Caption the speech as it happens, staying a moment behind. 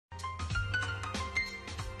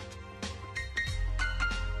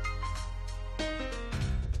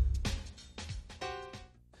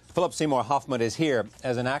Philip Seymour Hoffman is here.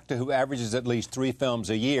 As an actor who averages at least 3 films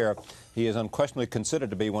a year, he is unquestionably considered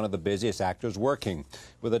to be one of the busiest actors working.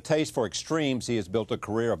 With a taste for extremes, he has built a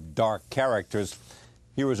career of dark characters.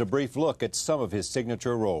 Here is a brief look at some of his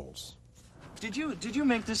signature roles. Did you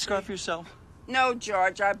make this scarf yourself? No,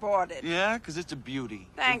 George, I bought it. Yeah, because it's a beauty.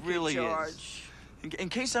 Thank it really you, George. Is. In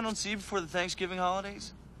case I don't see you before the Thanksgiving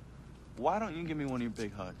holidays, why don't you give me one of your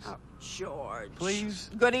big hugs? Oh, George.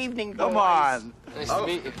 Please? Good evening, boys. Come on. Nice to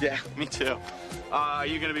meet you. Yeah, me too. Are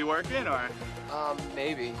you going to be working or?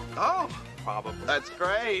 Maybe. Oh, probably. That's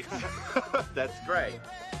great. That's great.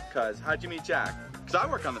 Because how'd you meet Jack? Because I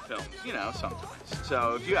work on the film, you know, sometimes.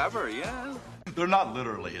 So if you ever, yeah. They're not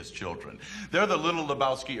literally his children. They're the little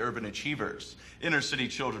Lebowski urban achievers, inner city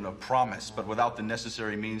children of promise, but without the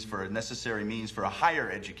necessary means for a higher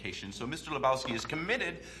education. So Mr. Lebowski is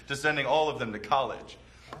committed to sending all of them to college.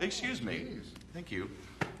 Excuse me. Thank you.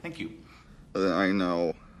 Thank you. I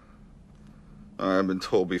know. I've been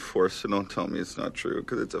told before, so don't tell me it's not true,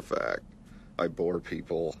 because it's a fact. I bore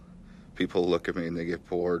people. People look at me and they get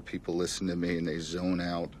bored. People listen to me and they zone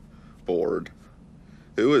out. Bored.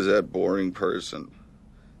 Who is that boring person,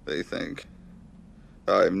 they think?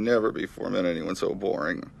 I've never before met anyone so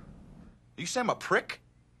boring. You say I'm a prick?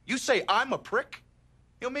 You say I'm a prick?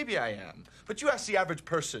 You know, maybe I am. But you ask the average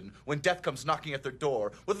person when death comes knocking at their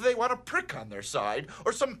door whether they want a prick on their side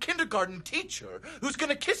or some kindergarten teacher who's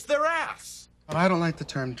gonna kiss their ass. Well, I don't like the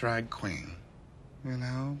term drag queen, you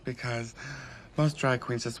know, because most drag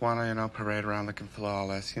queens just want to, parade around looking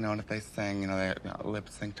flawless, and if they sing, they lip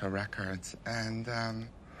sync to records. And,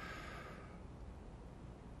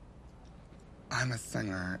 I'm a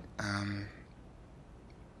singer, and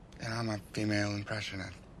I'm a female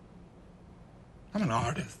impressionist. I'm an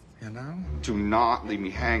artist, Do not leave me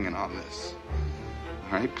hanging on this.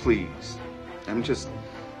 All right, please. I'm just...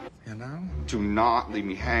 Do not leave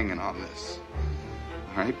me hanging on this.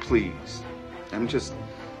 All right, please. I'm just...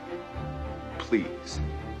 Please.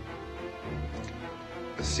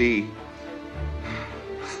 See,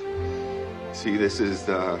 this is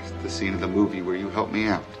the scene of the movie where you help me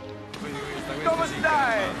out.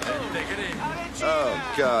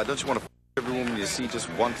 Oh, God, don't you want to every woman you see just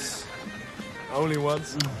once? Only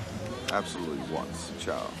once? Absolutely once,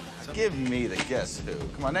 child. Give me the guess who.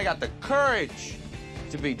 Come on, they got the courage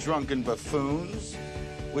to be drunken buffoons,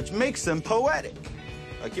 which makes them poetic.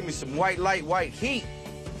 Give me some white light, white heat.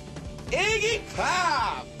 Iggy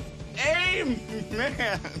Pop!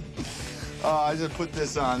 Amen! Oh, I just put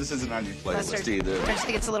this on. This isn't on your playlist either. I just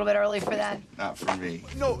think it's a little bit early for that. Not for me.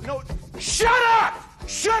 No. Shut up!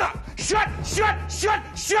 Shut up! Shut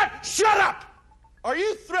up! Are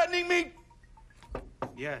you threatening me?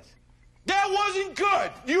 Yes. That wasn't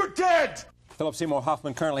good! You're dead! Philip Seymour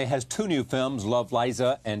Hoffman currently has 2 new films, Love,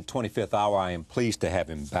 Liza and 25th Hour. I am pleased to have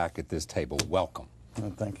him back at this table. Welcome.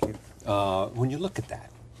 Oh, thank you. When you look at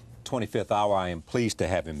that, 25th Hour, I am pleased to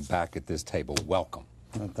have him back at this table. Welcome.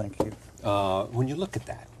 Oh, thank you. When you look at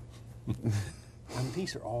that,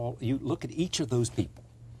 these are all, you look at each of those people,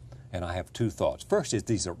 and I have 2 thoughts. First is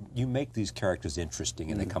you make these characters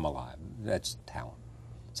interesting and they come alive. That's talent.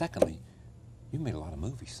 Secondly, you made a lot of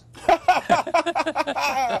movies.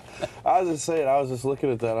 I was just saying, I was just looking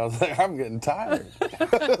at that. I was like, I'm getting tired.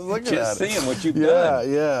 I was looking Just at seeing what you've done.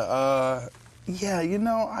 Yeah.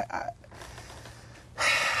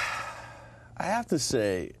 I have to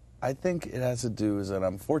say, I think it has to do with that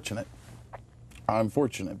I'm fortunate. I'm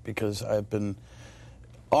fortunate because I've been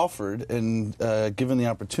offered and given the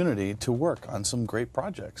opportunity to work on some great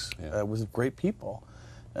projects with great people.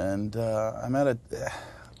 And I'm at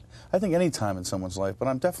I think any time in someone's life, but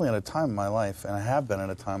I'm definitely at a time in my life, and I have been at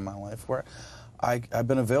a time in my life where I've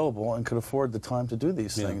been available and could afford the time to do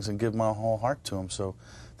these things and give my whole heart to them. So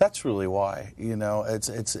that's really why.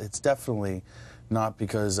 It's definitely not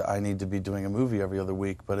because I need to be doing a movie every other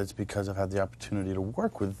week, but it's because I've had the opportunity to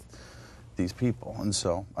work with these people, and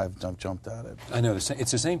so I've jumped at it. I know it's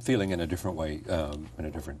the same feeling in a different way, in a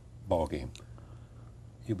different ball game.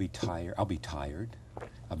 You'll be tired. I'll be tired.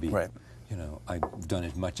 I'll be. Right. I've done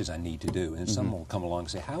as much as I need to do. And someone will come along and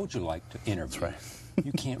say, how would you like to interview? That's right.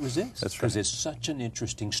 You can't resist. That's right. Because there's such an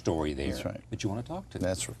interesting story there that you want to talk to.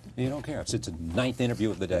 That's right. You don't care. If it's a 9th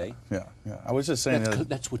interview of the day. Yeah. I was just saying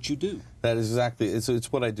that's what you do. That is exactly, it's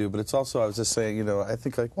what I do. But it's also, I was just saying, I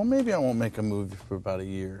think like, well, maybe I won't make a movie for about a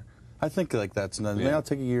year. I think like that's enough. Maybe I'll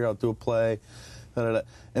take a year, I'll do a play. But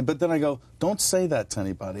then I go, don't say that to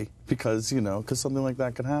anybody because something like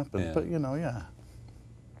that could happen. Yeah. But yeah.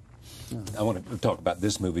 I want to talk about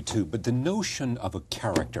this movie too, but the notion of a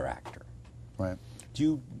character actor. Right.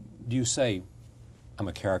 Do you say, I'm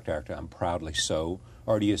a character actor, I'm proudly so,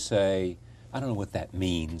 or do you say, I don't know what that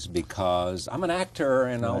means because I'm an actor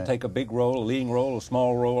and I'll Right. take a big role, a leading role, a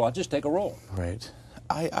small role. I'll just take a role. Right.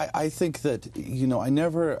 I think that, you know, I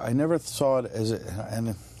never saw it as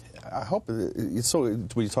and I hope it's so when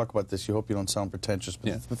you talk about this, you hope you don't sound pretentious, but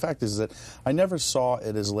Yeah. the fact is that I never saw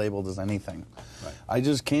it as labeled as anything. Right. I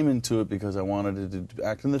just came into it because I wanted to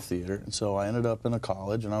act in the theater, and so I ended up in a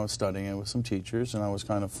college and I was studying it with some teachers, and I was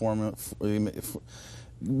kind of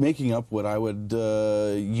making up what I would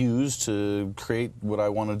use to create what I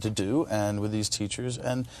wanted to do, and with these teachers,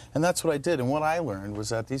 and that's what I did. And what I learned was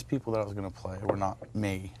that these people that I was going to play were not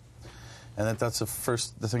me, and that's the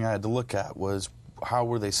thing I had to look at was how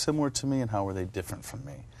were they similar to me and how were they different from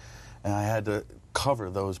me, and I had to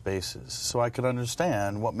cover those bases so I could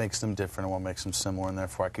understand what makes them different and what makes them similar, and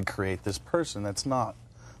therefore I could create this person that's not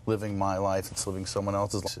living my life, it's living someone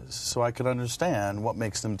else's life. So I could understand what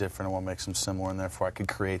makes them different and what makes them similar, and therefore I could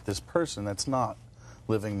create this person that's not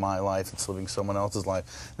living my life, it's living someone else's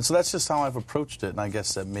life. And so that's just how I've approached it, and I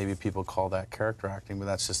guess that maybe people call that character acting, but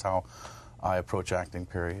that's just how I approach acting,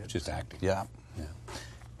 period. Just acting. Yeah.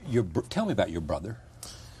 Yeah. Tell me about your brother,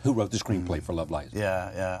 who wrote the screenplay for Love Liza.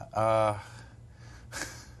 Yeah.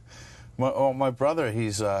 My brother,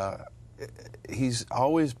 he's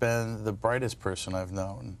always been the brightest person I've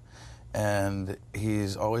known, and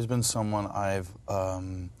he's always been someone I've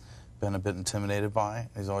been a bit intimidated by.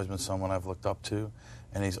 He's always been someone I've looked up to,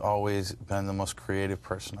 and he's always been the most creative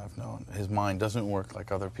person I've known. His mind doesn't work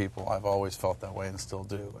like other people. I've always felt that way and still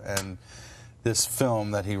do. And this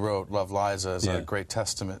film that he wrote, Love Liza, is a great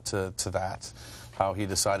testament to that. How he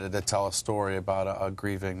decided to tell a story about a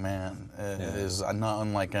grieving man is not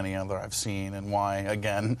unlike any other I've seen, and why,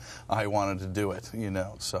 again, I wanted to do it, you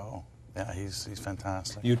know. So, yeah, he's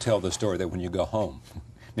fantastic. You tell the story that when you go home,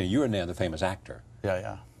 now you're now the famous actor.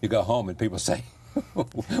 Yeah. You go home and people say,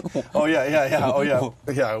 Oh yeah.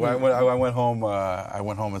 I went home. I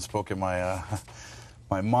went home and spoke at my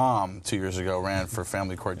my mom 2 years ago ran for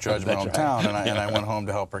family court judge in my hometown, and I went home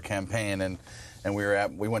to help her campaign, and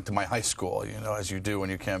we went to my high school, you know, as you do when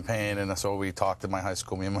you campaign, and so we talked at my high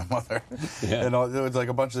school, me and my mother, and it was like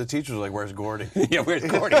a bunch of the teachers were like, "Where's Gordy?" Yeah, where's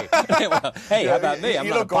Gordy? Well, hey, how about me? I'm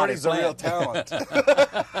you not know, a potted Gordy's a real plant. talent,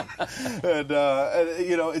 and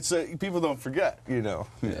you know, it's people don't forget, you know.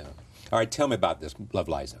 Yeah. All right, tell me about this Love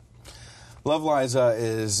Liza. Love Liza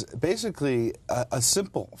is basically a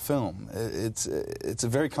simple film. It's a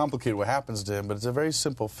very complicated what happens to him, but it's a very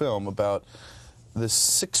simple film about the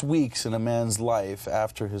 6 weeks in a man's life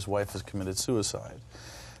after his wife has committed suicide.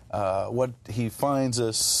 What he finds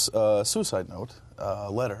a suicide note,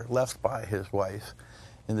 a letter left by his wife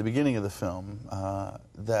in the beginning of the film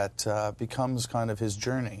that becomes kind of his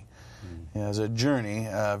journey. He has a journey,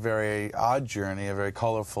 a very odd journey, a very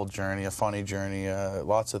colorful journey, a funny journey,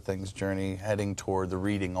 lots of things journey, heading toward the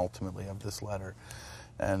reading ultimately of this letter.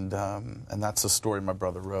 And that's the story my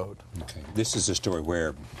brother wrote. Okay. This is a story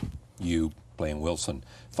where you, playing Wilson,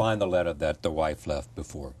 find the letter that the wife left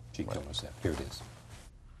before she killed herself. Here it is.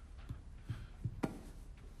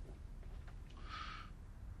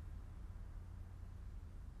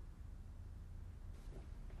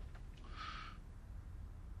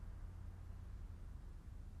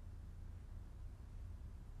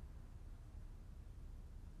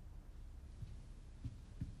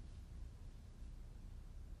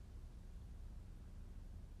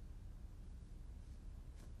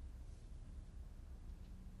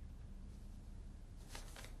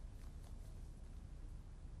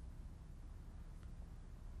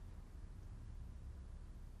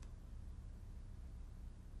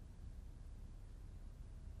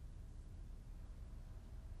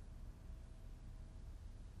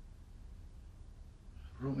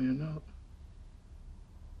 Wrote me a note.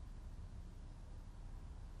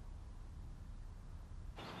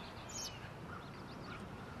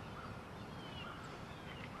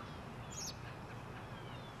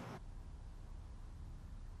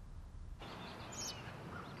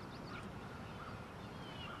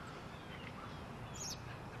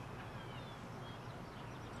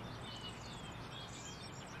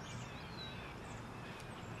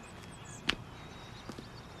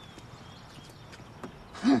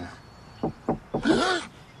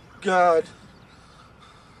 God.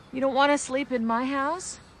 You don't want to sleep in my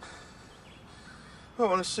house? I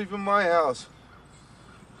want to sleep in my house.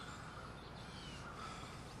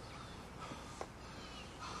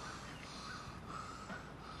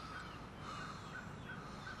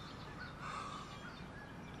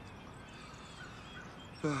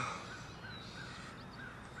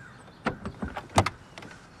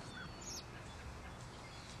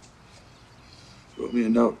 Wrote me a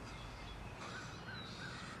note.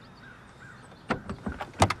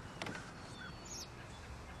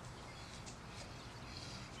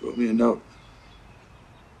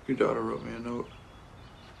 daughter wrote me a note.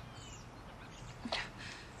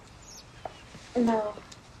 No.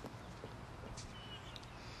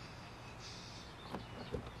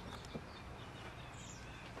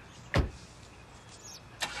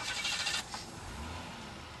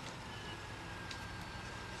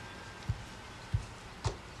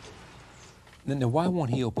 Now, why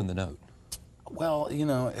won't he open the note? Well, you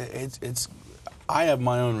know, it's. I have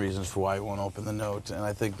my own reasons for why I won't open the note, and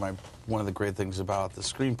I think one of the great things about the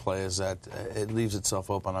screenplay is that it leaves itself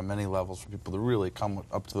open on many levels for people to really come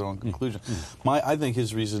up to their own conclusion. I think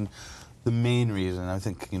his reason, the main reason, I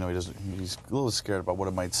think, you know, he's a little scared about what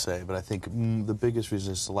it might say, but I think the biggest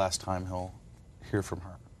reason is the last time he'll hear from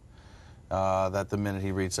her. That the minute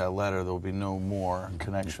he reads that letter, there will be no more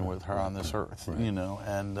connection with her on this earth, you know,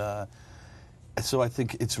 and so I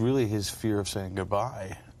think it's really his fear of saying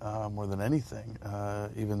goodbye more than anything,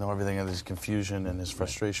 even though everything is his confusion and his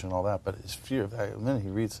frustration and all that, but his fear of that, the minute he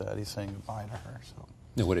reads that, he's saying goodbye to her. So.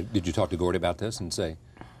 Now, did you talk to Gordy about this and say,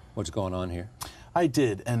 what's going on here? I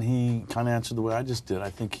did, and he kind of answered the way I just did. I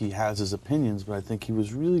think he has his opinions, but I think he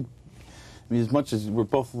was really, I mean, as much as we're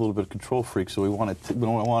both a little bit control freaks, so we want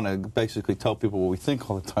to basically tell people what we think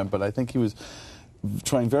all the time, but I think he was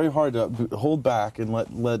trying very hard to hold back and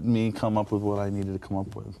let me come up with what I needed to come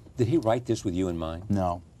up with. Did he write this with you in mind?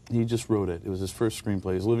 No. He just wrote it. It was his first screenplay.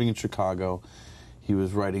 He was living in Chicago. He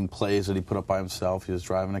was writing plays that he put up by himself. He was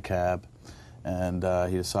driving a cab, and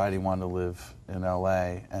he decided he wanted to live in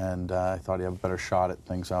L.A., and I thought he'd have a better shot at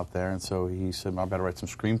things out there, and so he said, I better write some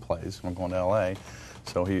screenplays. I'm going to L.A.,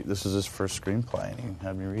 so this is his first screenplay, and he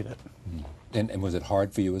had me read it. And was it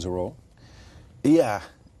hard for you as a role? Yeah.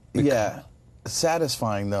 Yeah.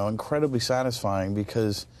 Satisfying, though, incredibly satisfying,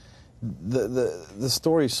 because the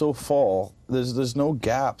story is so full. There's no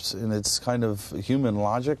gaps in its kind of human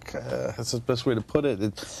logic. That's the best way to put it.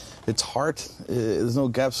 It's heart. There's no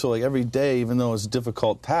gaps. So like every day, even though it's a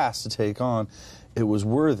difficult task to take on, it was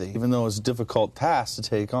worthy. Even though it's a difficult task to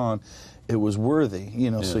take on, it was worthy. You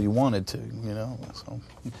know, so you wanted to. You know. So.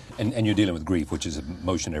 And you're dealing with grief, which is an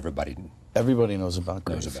emotion everybody knows about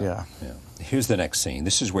grief. Yeah. Here's the next scene.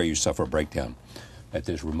 This is where you suffer a breakdown at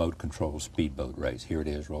this remote control speedboat race. Here it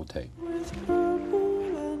is. Roll tape.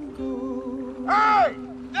 Hey!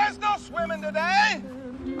 There's no swimming today!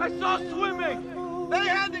 I saw swimming! They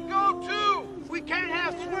had to go too! We can't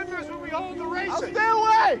have swimmers when we hold the race! I'll stay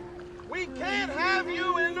away! We can't have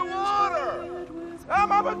you in the water!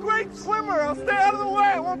 I'm a great swimmer! I'll stay out of the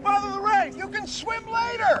way! I won't bother the race! You can swim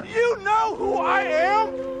later! You know who I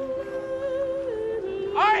am?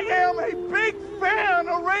 I am a big fan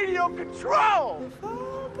of radio control!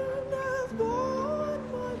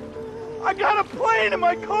 I got a plane in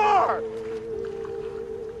my car!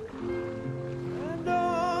 And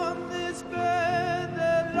on this bed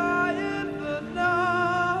that lieth the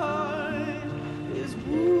night, his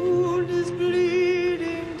wound is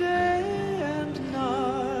bleeding day and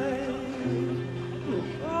night.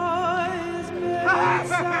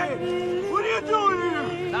 Hey, what are you doing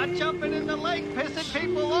here? Not jumping in the lake, pissing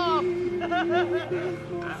people off.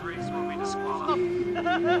 That race will be disqualified.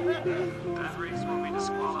 That race will be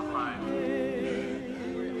disqualified.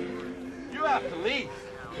 You have to leave.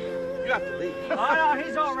 You have to leave. Oh, no,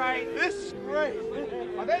 he's all right. This is great.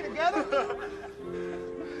 Are they together?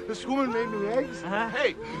 This woman made me eggs.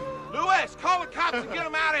 Hey, Louis, call the cops and get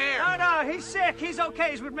him out of here. No, he's sick. He's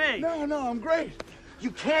okay. He's with me. No, I'm great. You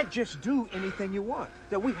can't just do anything you want.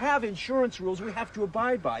 That we have insurance rules we have to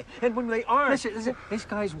abide by. And when they aren't... Listen, this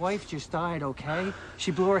guy's wife just died, okay? She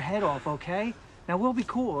blew her head off, okay? Now, we'll be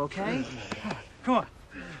cool, okay? Come on.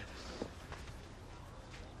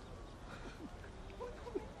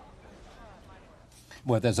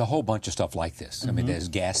 Well, there's a whole bunch of stuff like this. I mean, there's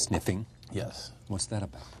gas sniffing. Yes. What's that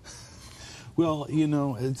about? Well, you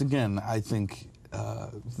know, it's again, I think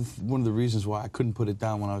one of the reasons why I couldn't put it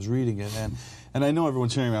down when I was reading it, and I know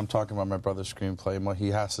everyone's hearing me, I'm talking about my brother's screenplay and what he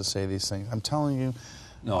has to say these things. I'm telling you,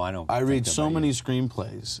 no, I don't. I read so many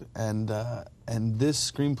screenplays, and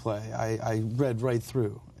this screenplay I read right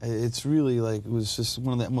through. It's really like, it was just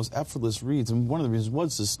one of the most effortless reads, and one of the reasons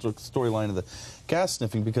was this storyline of the gas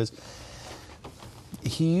sniffing, because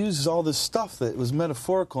he uses all this stuff that was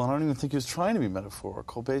metaphorical, and I don't even think he was trying to be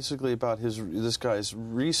metaphorical, basically about this guy's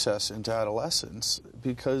recess into adolescence,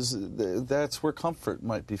 because that's where comfort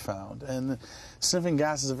might be found. And sniffing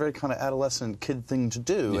gas is a very kind of adolescent kid thing to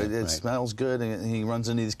do. It smells good, and he runs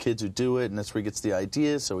into these kids who do it, and that's where he gets the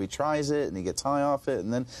idea, so he tries it, and he gets high off it,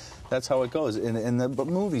 and then that's how it goes. But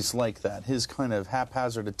movies like that, his kind of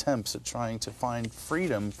haphazard attempts at trying to find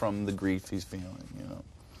freedom from the grief he's feeling, you know.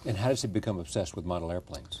 And how does he become obsessed with model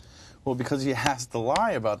airplanes? Well, because he has to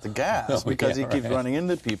lie about the gas, because he keeps running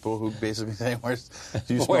into people who basically say,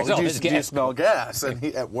 do you smell gas? And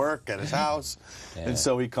he, at work, at his house. And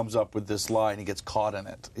so he comes up with this lie, and he gets caught in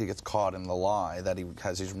it. He gets caught in the lie that he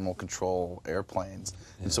has these remote control airplanes.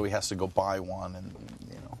 And so he has to go buy one, and,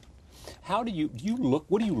 you know. How do you look,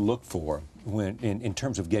 what do you look for when, in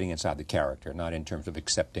terms of getting inside the character, not in terms of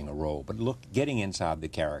accepting a role, but getting inside the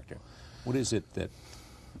character? What is it that...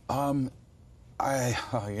 I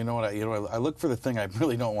look for the thing I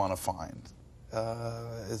really don't want to find.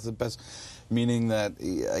 Is the best, meaning that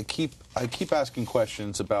I keep asking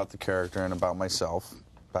questions about the character and about myself,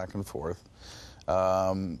 back and forth,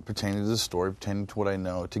 pertaining to the story, pertaining to what I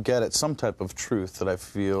know, to get at some type of truth that I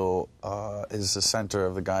feel is the center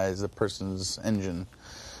of the person's engine.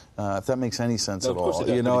 If that makes any sense at all,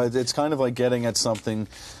 you know, it's kind of like getting at something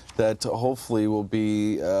that hopefully will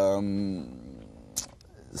be.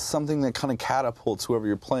 Something that kind of catapults whoever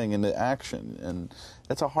you're playing into action, and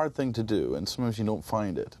that's a hard thing to do, and sometimes you don't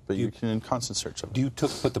find it, but you can in constant search of it. Do you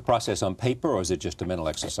put the process on paper, or is it just a mental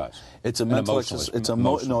exercise? It's a mental exercise.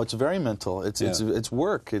 No, it's very mental. It's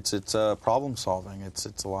work. It's problem solving. It's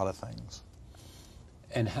a lot of things.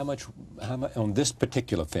 And how much on this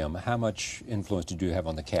particular film? How much influence did you have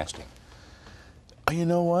on the casting? You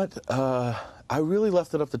know what? I really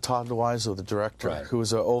left it up to Todd Liza, the director, who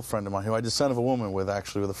was an old friend of mine, who I did Son of a Woman with,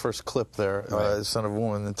 actually, with the first clip there, Son of a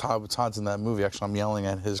Woman, and Todd's in that movie. Actually, I'm yelling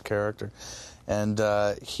at his character. And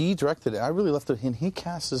he directed it. I really left it, and he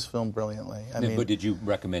cast this film brilliantly. I mean, but did you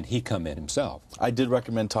recommend he come in himself? I did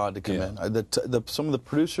recommend Todd to come in. Some of the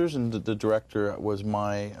producers and the director was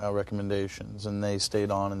my recommendations, and they stayed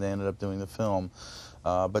on, and they ended up doing the film.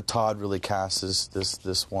 But Todd really casts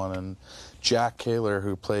this one, and Jack Kaler,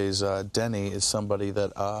 who plays Denny, is somebody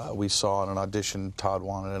that we saw in an audition Todd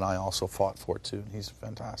wanted, and I also fought for too. And he's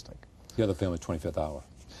fantastic. The other film is 25th Hour.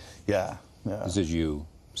 Yeah. This is you,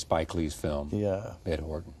 Spike Lee's film. Yeah. Ed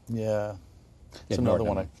Horton. Yeah. It's another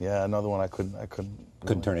one. Another one I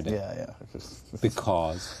couldn't turn it down. Yeah.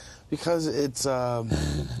 Because it's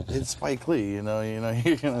Spike Lee, you know.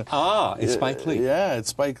 It's Spike Lee. Yeah, it's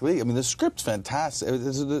Spike Lee. I mean, the script's fantastic.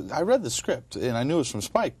 I read the script, and I knew it was from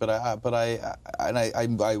Spike, but I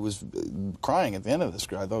was crying at the end of the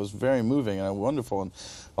script. I thought it was very moving and wonderful, and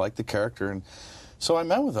I liked the character, and so I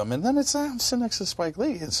met with him, and then I'm sitting next to Spike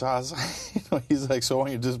Lee, and so I was like, he's like, so why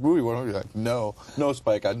don't you do this movie? Why don't you? Like, no,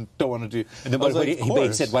 Spike, I don't want to do. And then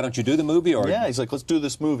he said, why don't you do the movie? Or yeah, he's like, let's do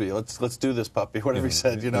this movie. Let's do this puppy. Whatever he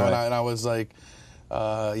said, you know. Right. And I was like,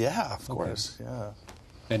 yeah, of course, yeah.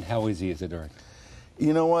 And how is he as a director?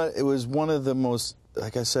 You know what? It was one of the most.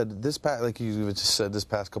 Like I said, like you just said, this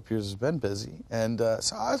past couple years has been busy, and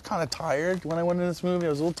so I was kind of tired when I went into this movie.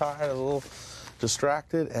 I was a little tired, a little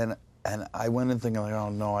distracted, and I went in thinking, like, oh,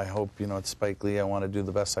 no, I hope, it's Spike Lee. I want to do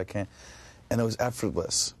the best I can. And it was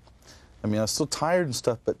effortless. I mean, I was still tired and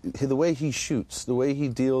stuff, but the way he shoots, the way he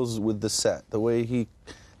deals with the set, the way he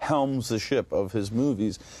helms the ship of his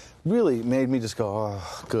movies really made me just go,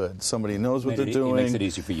 oh, good. Somebody knows what they're doing. He makes it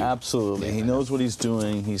easy for you. Absolutely. Yeah, he knows what he's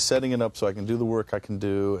doing. He's setting it up so I can do the work I can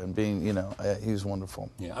do, and being, he's wonderful.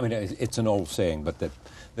 Yeah, I mean, it's an old saying, but that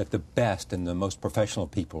the best and the most professional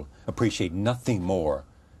people appreciate nothing more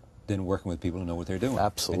than working with people who know what they're doing.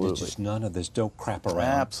 Absolutely. And there's just none of this, don't crap around.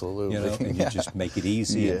 Absolutely. And you just make it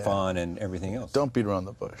easy and fun and everything else. Don't beat around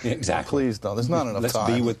the bush. Yeah, exactly. Please don't. There's not enough time.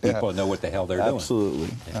 Let's be with people and know what the hell they're doing. Absolutely.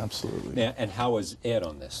 Absolutely. Yeah, and how was Ed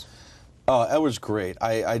on this? Ed was great.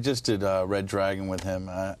 I just did Red Dragon with him.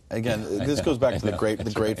 Again, this goes back to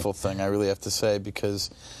the Grateful thing, I really have to say,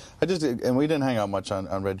 because I just did, and we didn't hang out much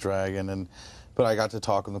on Red Dragon, but I got to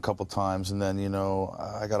talk with him a couple times, and then,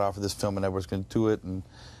 I got offered this film, and Ed was going to do it, and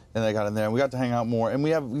I got in there, and we got to hang out more, and we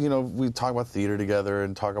have, we talk about theater together,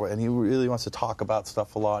 and he really wants to talk about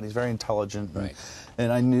stuff a lot, and he's very intelligent, right.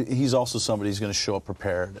 And I knew he's also somebody who's going to show up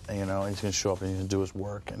prepared, he's going to show up and he's going to do his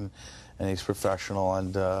work, and he's professional,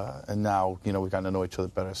 and now, we've gotten to know each other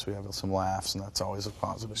better, so we have some laughs, and that's always a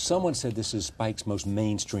positive. Someone said this is Spike's most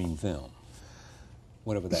mainstream film,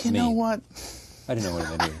 whatever that means. You know what? I didn't know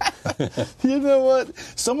what that means. You know what?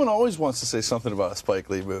 Someone always wants to say something about a Spike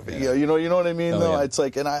Lee movie. Yeah. You know what I mean? Though it's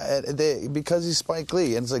like, because he's Spike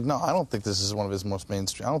Lee, and it's like, no, I don't think this is one of his most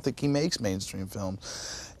mainstream. I don't think he makes mainstream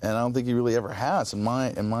films, and I don't think he really ever has, in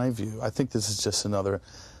my view. I think this is just another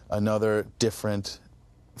different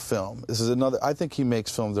film. This is another. I think he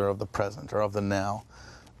makes films that are of the present or of the now,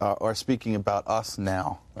 or speaking about us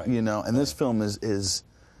now. Right. And this film is.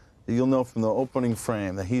 You'll know from the opening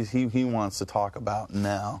frame that he wants to talk about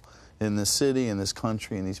now in this city, in this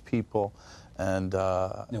country, and these people. And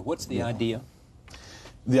now, what's the idea?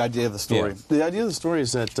 The idea of the story. Yeah. The idea of the story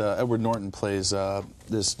is that Edward Norton plays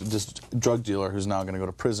this drug dealer who's now going to go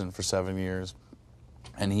to prison for 7 years,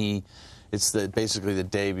 and it's basically the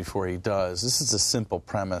day before he does. This is a simple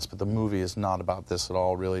premise, but the movie is not about this at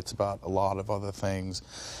all, really. It's about a lot of other things.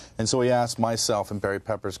 And so he asked myself and Barry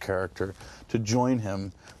Pepper's character to join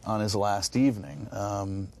him on his last evening,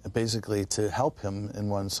 basically to help him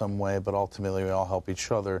in some way, but ultimately we all help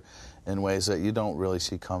each other in ways that you don't really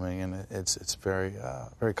see coming, and it's very,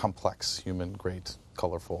 very complex, human, great,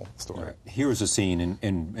 colorful story. Here is a scene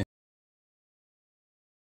in